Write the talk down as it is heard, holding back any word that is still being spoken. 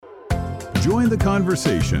Join the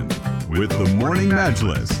conversation with the Morning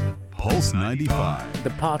Majlis, Pulse 95. The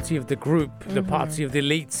party of the group, the party of the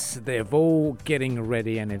elites, they're all getting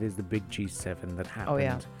ready, and it is the big G7 that happened. Oh,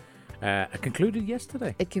 yeah. Concluded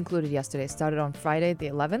yesterday. It concluded yesterday. It started on Friday, the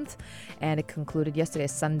 11th, and it concluded yesterday,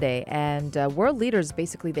 Sunday. And world leaders,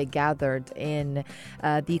 basically, they gathered in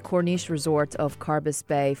the Corniche resort of Carbis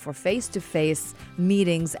Bay for face-to-face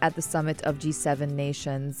meetings at the summit of G7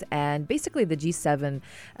 nations. And basically, the G7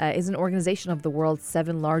 is an organization of the world's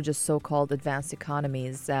 7 largest so-called advanced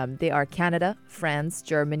economies. They are Canada, France,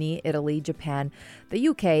 Germany, Italy, Japan, the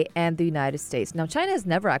UK, and the United States. Now, China has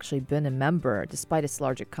never actually been a member, despite its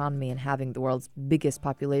large economy and having the world's biggest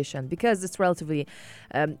population, because its relatively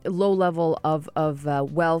low level of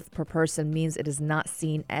wealth per person means it is not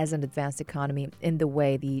seen as an advanced economy in the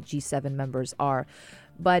way the G7 members are.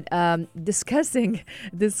 But discussing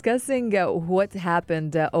what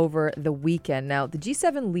happened over the weekend. Now, the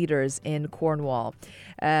G7 leaders in Cornwall,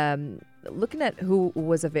 looking at who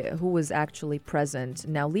was actually present.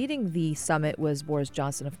 Now, leading the summit was Boris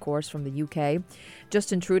Johnson, of course, from the UK.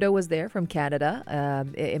 Justin Trudeau was there from Canada.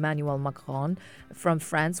 Emmanuel Macron from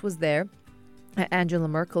France was there. Angela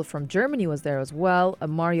Merkel from Germany was there as well.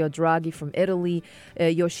 Mario Draghi from Italy.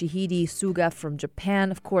 Yoshihide Suga from Japan.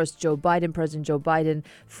 Of course, President Joe Biden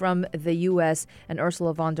from the U.S. and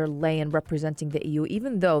Ursula von der Leyen representing the EU,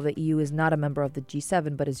 even though the EU is not a member of the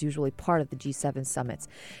G7, but is usually part of the G7 summits.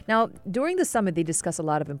 Now, during the summit, they discuss a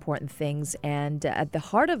lot of important things. And at the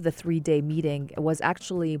heart of the 3-day meeting was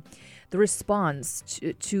actually the response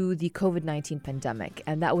to the COVID-19 pandemic.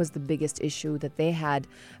 And that was the biggest issue that they had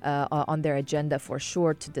on their agenda for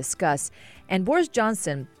sure to discuss. And Boris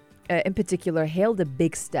Johnson, in particular, hailed a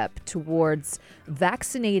big step towards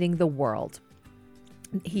vaccinating the world.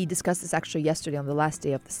 He discussed this actually yesterday on the last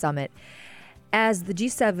day of the summit, as the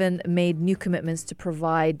G7 made new commitments to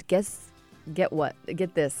provide, get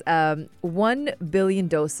this, 1 billion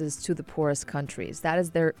doses to the poorest countries. That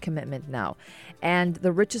is their commitment now. And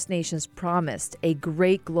the richest nations promised a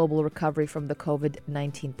great global recovery from the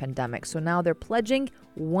COVID-19 pandemic. So now they're pledging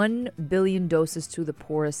 1 billion doses to the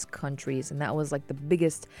poorest countries. And that was like the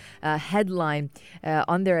biggest headline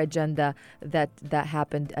on their agenda that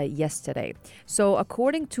happened yesterday. So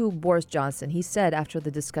according to Boris Johnson, he said after the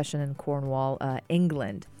discussion in Cornwall,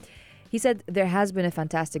 England, he said there has been a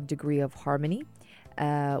fantastic degree of harmony.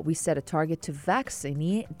 We set a target to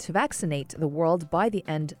vaccinate the world by the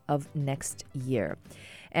end of next year.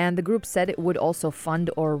 And the group said it would also fund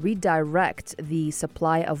or redirect the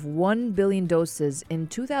supply of 1 billion doses in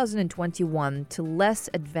 2021 to less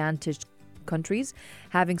advantaged countries,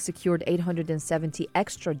 having secured 870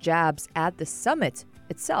 extra jabs at the summit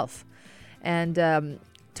itself. And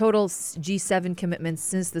total G7 commitments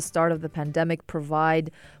since the start of the pandemic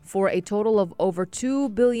provide for a total of over 2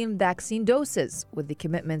 billion vaccine doses, with the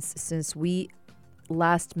commitments since we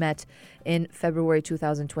last met in February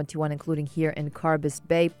 2021, including here in Carbis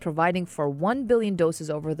Bay, providing for 1 billion doses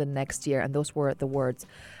over the next year. And those were the words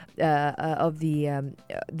of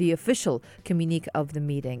the official communique of the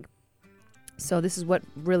meeting. So this is what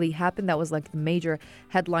really happened. That was like the major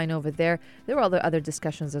headline over there. There were other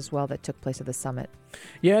discussions as well that took place at the summit.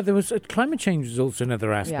 Yeah, there was climate change is also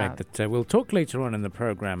another aspect that we'll talk later on in the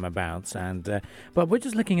program about. And but we're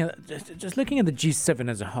just looking at the G7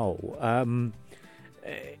 as a whole.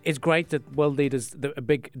 It's great that world leaders, a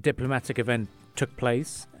big diplomatic event took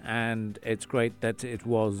place, and it's great that it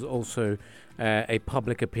was also a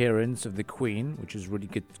public appearance of the Queen, which is really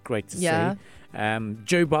great to see.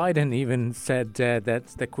 Joe Biden even said that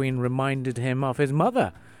the Queen reminded him of his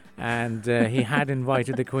mother, and he had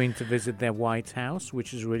invited the Queen to visit their White House,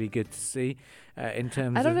 which is really good to see. In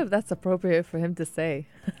terms, I don't know if that's appropriate for him to say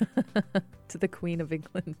to the Queen of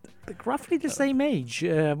England. Roughly the same age.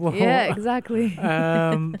 Yeah, exactly.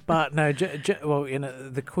 But no,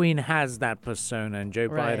 the Queen has that persona, and Joe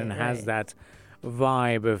Biden has that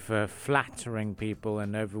vibe of flattering people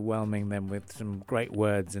and overwhelming them with some great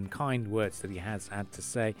words and kind words that he has had to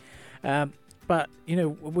say. But,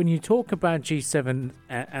 when you talk about G7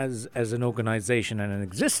 as an organization and an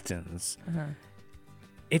existence,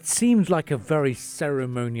 it seems like a very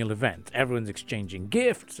ceremonial event. Everyone's exchanging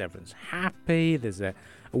gifts, everyone's happy. There's a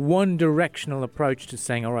one-directional approach to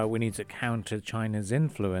saying, all right, we need to counter China's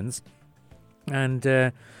influence. And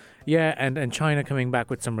and China coming back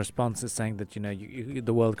with some responses saying that,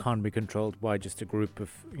 the world can't be controlled by just a group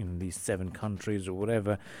of these 7 countries or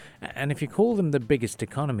whatever. And if you call them the biggest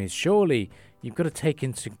economies, surely you've got to take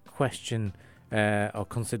into question or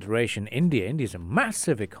consideration India's a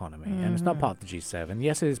massive economy, and it's not part of the G7.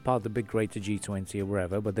 Yes, it is part of the big greater G20 or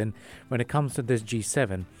wherever, but then when it comes to this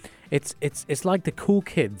G7, it's like the cool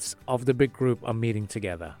kids of the big group are meeting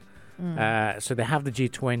together. So they have the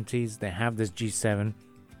G20s, they have this G7,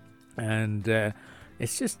 and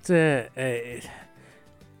it's just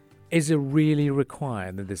is it really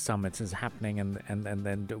required that this summit is happening,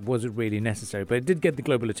 and was it really necessary? But it did get the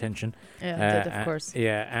global attention. Yeah, it did, of course.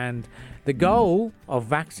 Yeah, and the goal of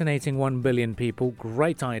vaccinating 1 billion people,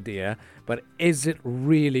 great idea, but is it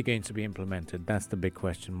really going to be implemented? That's the big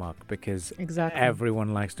question mark, because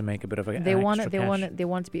everyone likes to make a bit of they want it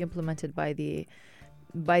to be implemented by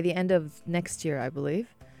the end of next year, I believe.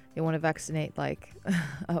 They want to vaccinate like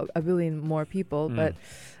a billion more people, but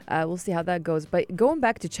we'll see how that goes. But going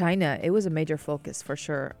back to China, it was a major focus for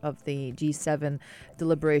sure of the G7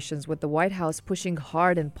 deliberations, with the White House pushing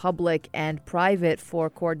hard in public and private for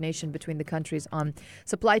coordination between the countries on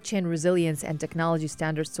supply chain resilience and technology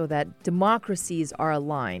standards so that democracies are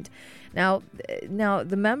aligned. Now,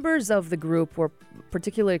 the members of the group were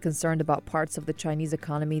particularly concerned about parts of the Chinese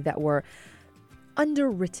economy that were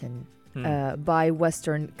underwritten by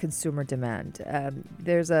Western consumer demand.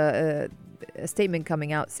 There's a statement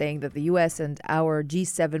coming out saying that the U.S. and our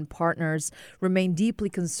G7 partners remain deeply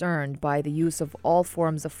concerned by the use of all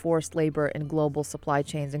forms of forced labor in global supply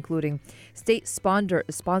chains, including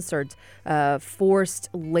state-sponsored forced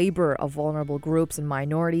labor of vulnerable groups and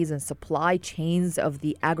minorities, and supply chains of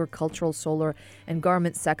the agricultural, solar, and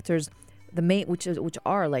garment sectors, which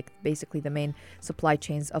are like basically the main supply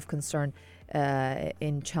chains of concern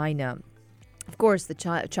in China. Of course,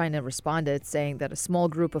 China responded saying that a small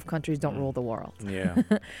group of countries don't rule the world. Yeah.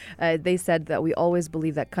 They said that we always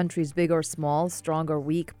believe that countries, big or small, strong or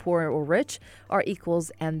weak, poor or rich, are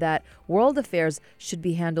equals, and that world affairs should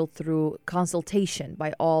be handled through consultation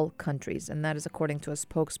by all countries. And that is according to a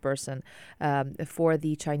spokesperson for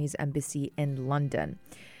the Chinese embassy in London.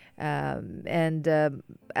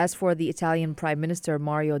 As for the Italian Prime Minister,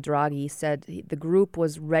 Mario Draghi said the group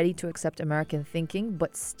was ready to accept American thinking,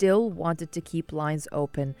 but still wanted to keep lines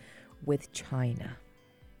open with China.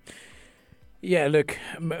 Yeah, look,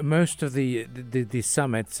 most of the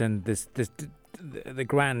summits and the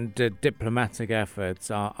grand diplomatic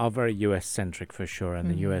efforts are very US-centric for sure, and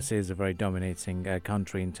the US is a very dominating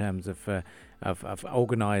country in terms of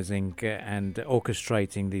organizing and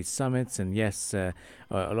orchestrating these summits. And yes, a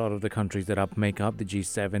lot of the countries that make up the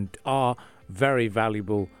G7 are very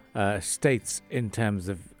valuable states in terms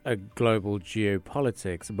of global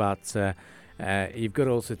geopolitics, but you've got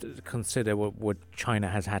to also consider what China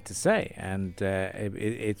has had to say, and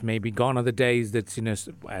it may be gone are the days that,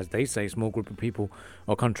 as they say, a small group of people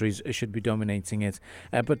or countries should be dominating it.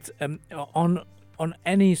 But on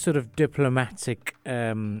any sort of diplomatic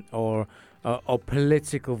or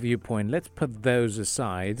political viewpoint, let's put those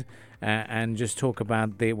aside and just talk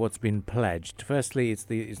about what's been pledged. Firstly, it's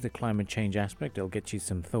the climate change aspect. I'll get you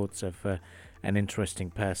some thoughts of an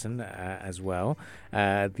interesting person as well.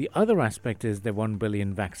 The other aspect is the 1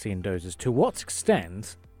 billion vaccine doses. To what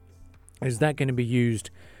extent is that going to be used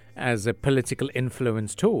as a political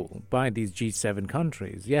influence tool by these G7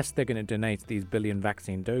 countries? Yes, they're going to donate these billion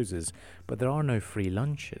vaccine doses, but there are no free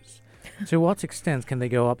lunches. To what extent can they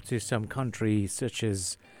go up to some country such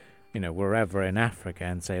as, wherever in Africa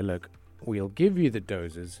and say, look, we'll give you the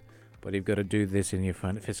doses, but you've got to do this in your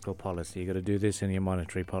fiscal policy. You've got to do this in your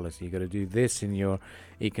monetary policy. You've got to do this in your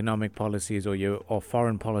economic policies or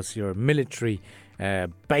foreign policy or military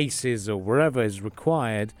bases or wherever is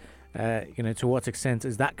required. To what extent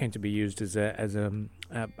is that going to be used as a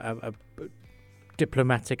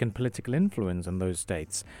diplomatic and political influence on those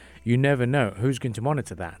states? You never know who's going to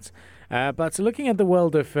monitor that. But looking at the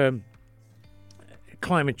world of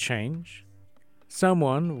climate change,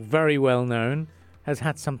 someone very well known has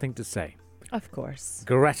had something to say. Of course.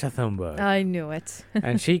 Greta Thunberg. I knew it.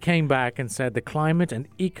 And she came back and said the climate and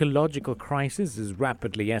ecological crisis is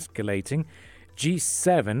rapidly escalating.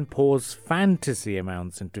 G7 pours fantasy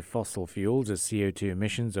amounts into fossil fuels as CO2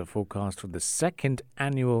 emissions are forecast for the second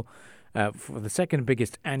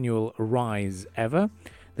biggest annual rise ever.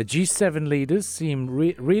 The G7 leaders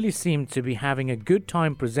really seem to be having a good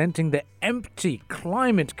time presenting their empty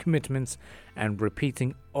climate commitments and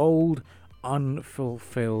repeating old,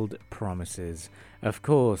 unfulfilled promises. Of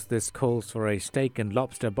course, this calls for a steak and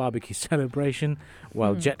lobster barbecue celebration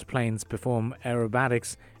while jet planes perform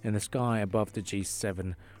aerobatics in the sky above the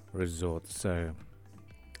G7 resort. So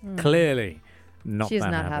clearly not She's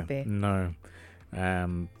that not happy. No.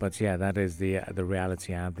 But yeah, that is the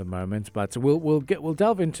reality at the moment. But we'll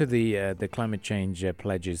delve into the climate change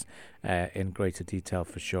pledges in greater detail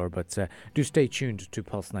for sure. But do stay tuned to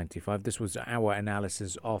Pulse 95. This was our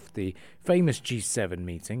analysis of the famous G7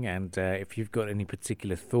 meeting, and if you've got any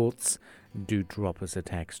particular thoughts, do drop us a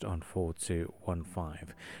text on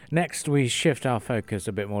 4215. Next, we shift our focus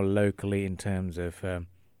a bit more locally in terms of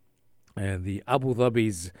the Abu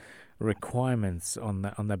Dhabi's requirements on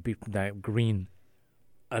the green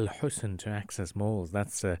Al Husn to access malls.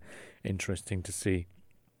 That's interesting to see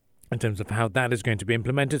in terms of how that is going to be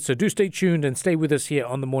implemented. So do stay tuned and stay with us here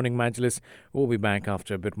on the Morning Majlis. We'll be back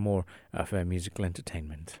after a bit more of musical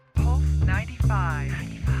entertainment. Pulse 95.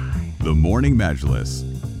 The Morning Majlis,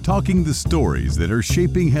 talking the stories that are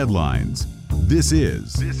shaping headlines. This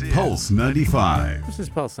is Pulse 95. This is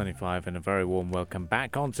Pulse 95, and a very warm welcome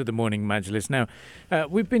back onto the Morning Majlis. Now,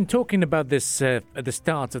 we've been talking about this at the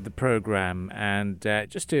start of the program, and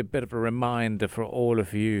just a bit of a reminder for all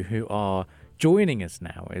of you who are joining us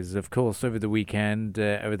now is, of course, over the weekend,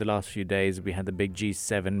 over the last few days, we had the big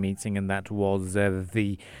G7 meeting, and that was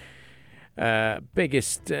the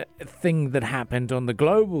biggest thing that happened on the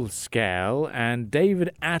global scale. And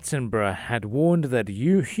David Attenborough had warned that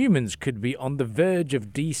humans could be on the verge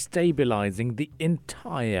of destabilizing the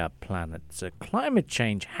entire planet. So climate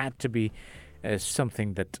change had to be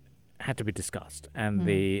something that had to be discussed. And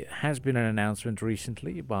there has been an announcement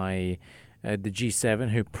recently by the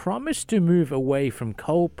G7 who promised to move away from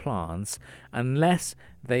coal plants unless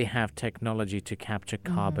they have technology to capture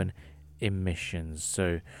carbon emissions.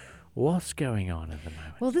 So what's going on at the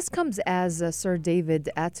moment? Well, this comes as Sir David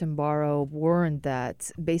Attenborough warned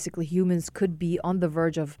that basically humans could be on the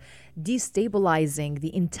verge of destabilizing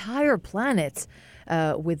the entire planet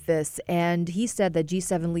with this. And he said that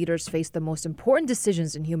G7 leaders face the most important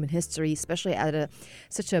decisions in human history, especially at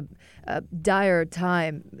such a dire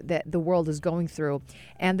time that the world is going through.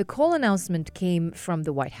 And the coal announcement came from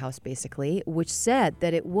the White House, basically, which said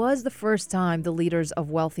that it was the first time the leaders of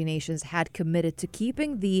wealthy nations had committed to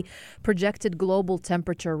keeping the projected global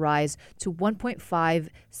temperature rise to 1.5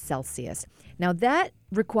 Celsius. Now, that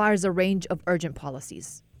requires a range of urgent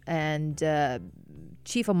policies, and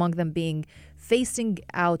chief among them being phasing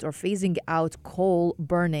out coal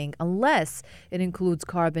burning unless it includes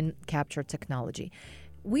carbon capture technology.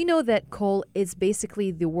 We know that coal is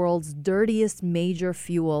basically the world's dirtiest major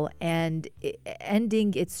fuel, and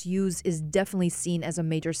ending its use is definitely seen as a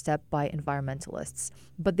major step by environmentalists.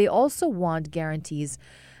 But they also want guarantees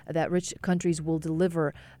that rich countries will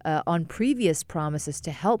deliver on previous promises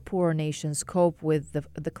to help poorer nations cope with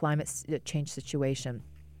the climate change situation.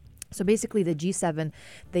 So basically, the G7,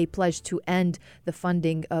 they pledged to end the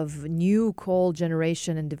funding of new coal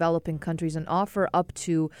generation in developing countries and offer up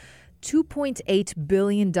to $2.8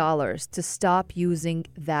 billion to stop using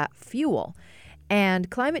that fuel. And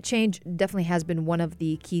climate change definitely has been one of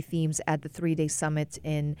the key themes at the 3-day summit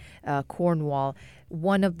in Cornwall,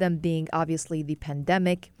 one of them being obviously the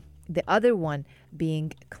pandemic, the other one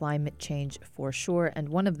being climate change for sure, and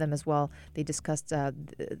one of them as well, they discussed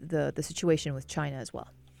the situation with China as well.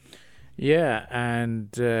 Yeah, and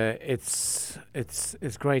it's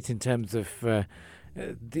great in terms of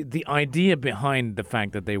the idea behind the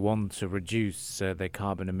fact that they want to reduce their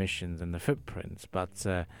carbon emissions and the footprints, but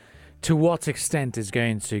to what extent is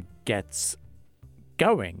going to get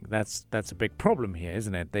going? That's a big problem here,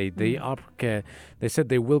 isn't it? They said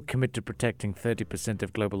they will commit to protecting 30%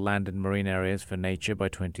 of global land and marine areas for nature by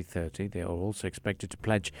 2030. They are also expected to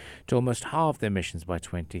pledge to almost halve their emissions by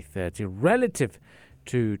 2030 relative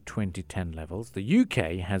to 2010 levels. The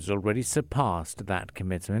UK has already surpassed that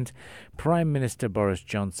commitment. Prime Minister Boris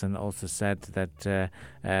Johnson also said that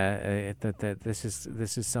that this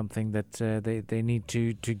is something that they need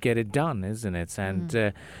to get it done, isn't it?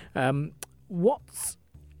 And what's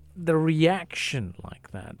the reaction like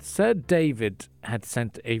that? Sir David had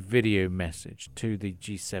sent a video message to the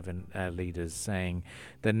G7 leaders saying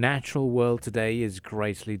the natural world today is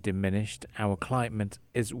greatly diminished. Our climate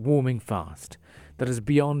is warming fast. That is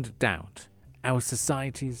beyond doubt. Our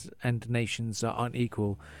societies and nations are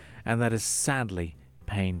unequal, and that is sadly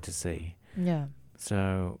pain to see. Yeah.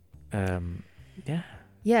 So, yeah.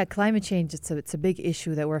 Yeah, climate change, it's a big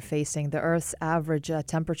issue that we're facing. The Earth's average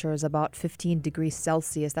temperature is about 15 degrees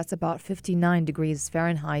Celsius. That's about 59 degrees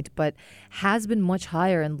Fahrenheit, but has been much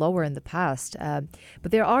higher and lower in the past.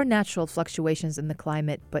 But there are natural fluctuations in the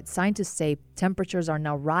climate, but scientists say temperatures are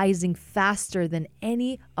now rising faster than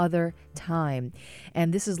any other time.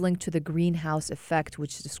 And this is linked to the greenhouse effect,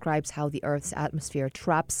 which describes how the Earth's atmosphere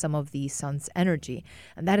traps some of the sun's energy.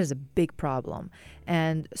 And that is a big problem.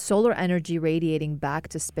 And solar energy radiating back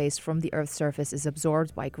to space from the Earth's surface is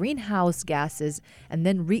absorbed by greenhouse gases and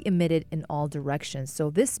then re-emitted in all directions. So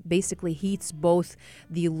this basically heats both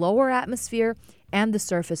the lower atmosphere and the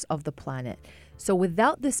surface of the planet. So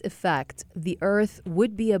without this effect, the Earth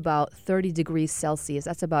would be about 30 degrees Celsius.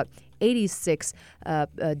 That's about 86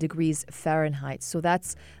 degrees Fahrenheit. So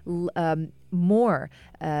that's more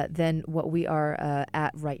than what we are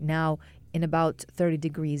at right now, in about 30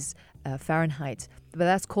 degrees Fahrenheit. But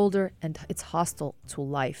that's colder and it's hostile to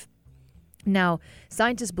life. Now,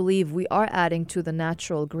 scientists believe we are adding to the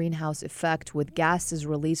natural greenhouse effect with gases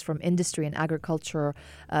released from industry and agriculture,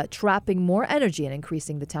 trapping more energy and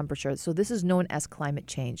increasing the temperature. So this is known as climate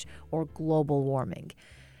change or global warming.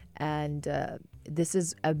 And this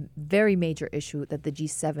is a very major issue that the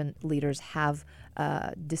G7 leaders have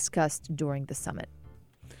discussed during the summit.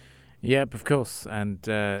 Yep, of course, and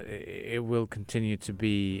it will continue to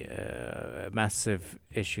be a massive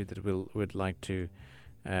issue that we'd like to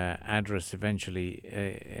address eventually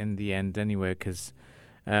in the end anyway,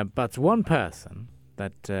 but one person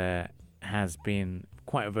that has been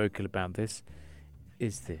quite vocal about this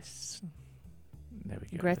is this. There we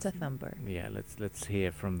go. Greta Thunberg. Yeah, let's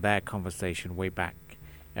hear from their conversation way back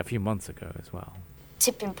a few months ago as well.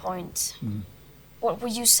 Tipping point. What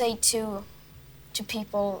would you say to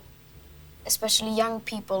people, especially young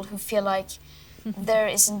people, who feel like there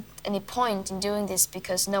isn't any point in doing this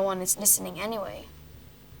because no one is listening anyway?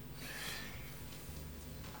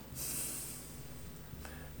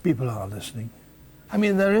 People are listening. I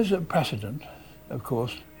mean, there is a precedent, of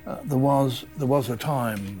course. There was a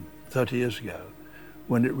time 30 years ago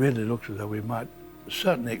when it really looked as though we might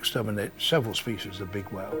certainly exterminate several species of big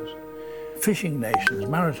whales. Fishing nations,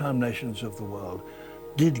 maritime nations of the world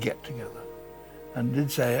did get together and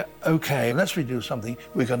did say, okay, unless we do something,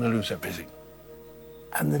 we're going to lose everything.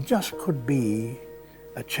 And there just could be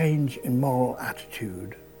a change in moral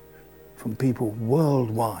attitude from people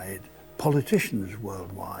worldwide, politicians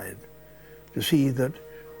worldwide, to see that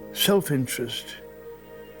self-interest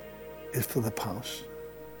is for the past,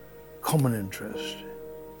 common interest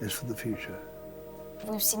is for the future.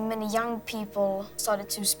 We've seen many young people started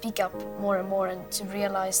to speak up more and more and to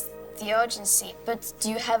realize the urgency. But do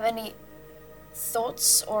you have any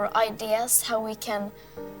thoughts or ideas how we can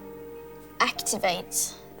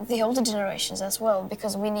activate the older generations as well?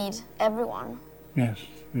 Because we need everyone. Yes,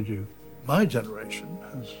 we do. My generation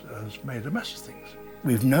has made a mess of things.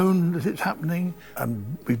 We've known that it's happening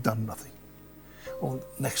and we've done nothing, or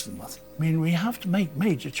next to nothing. I mean, we have to make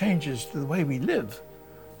major changes to the way we live.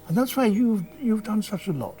 And that's why you've done such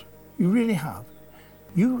a lot. You really have.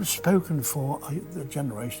 You've spoken for the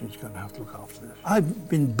generation who's going to have to look after this. I've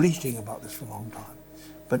been bleating about this for a long time,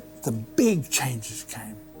 but the big changes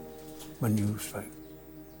came when you spoke.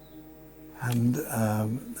 And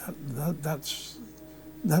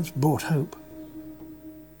that's brought hope.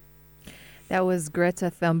 That was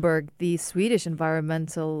Greta Thunberg, the Swedish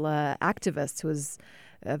environmental activist who is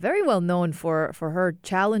very well known for her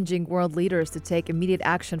challenging world leaders to take immediate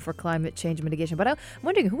action for climate change mitigation. But I'm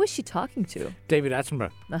wondering, who was she talking to? David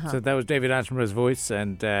Attenborough. Uh-huh. So that was David Attenborough's voice,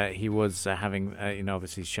 and he was having,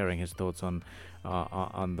 obviously sharing his thoughts on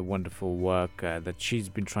the wonderful work that she's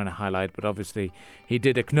been trying to highlight. But obviously, he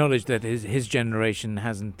did acknowledge that his generation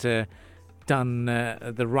hasn't done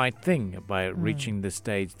the right thing by reaching the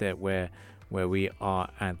stage that where we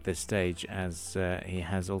are at this stage, as he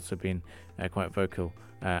has also been quite vocal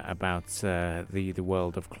about the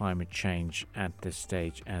world of climate change at this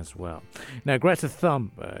stage as well. Now, Greta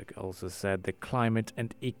Thunberg also said the climate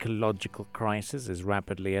and ecological crisis is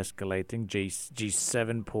rapidly escalating.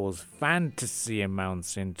 G7 pours fantasy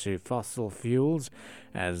amounts into fossil fuels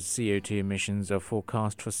as CO2 emissions are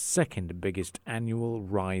forecast for second biggest annual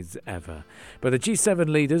rise ever. But the G7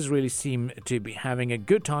 leaders really seem to be having a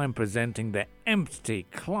good time presenting their empty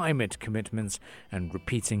climate commitments and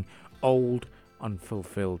repeating old,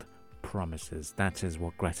 unfulfilled promises. That is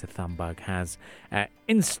what Greta Thunberg has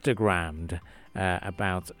Instagrammed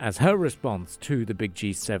about as her response to the big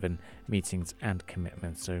G7 meetings and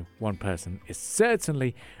commitments. So one person is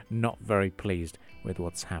certainly not very pleased with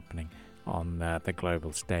what's happening on the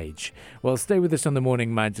global stage. Well, stay with us on the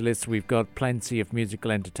Morning Majlis. We've got plenty of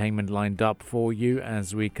musical entertainment lined up for you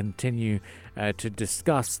as we continue to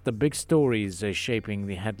discuss the big stories shaping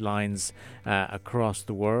the headlines across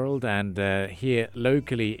the world, and here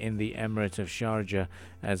locally in the Emirate of Sharjah,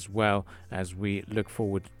 as well as we look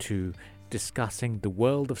forward to discussing the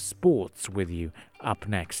world of sports with you up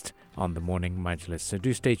next on the Morning Majlis. So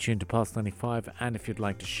do stay tuned to Pulse 95, and if you'd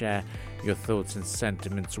like to share your thoughts and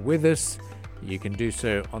sentiments with us, you can do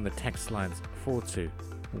so on the text lines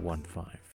 4215.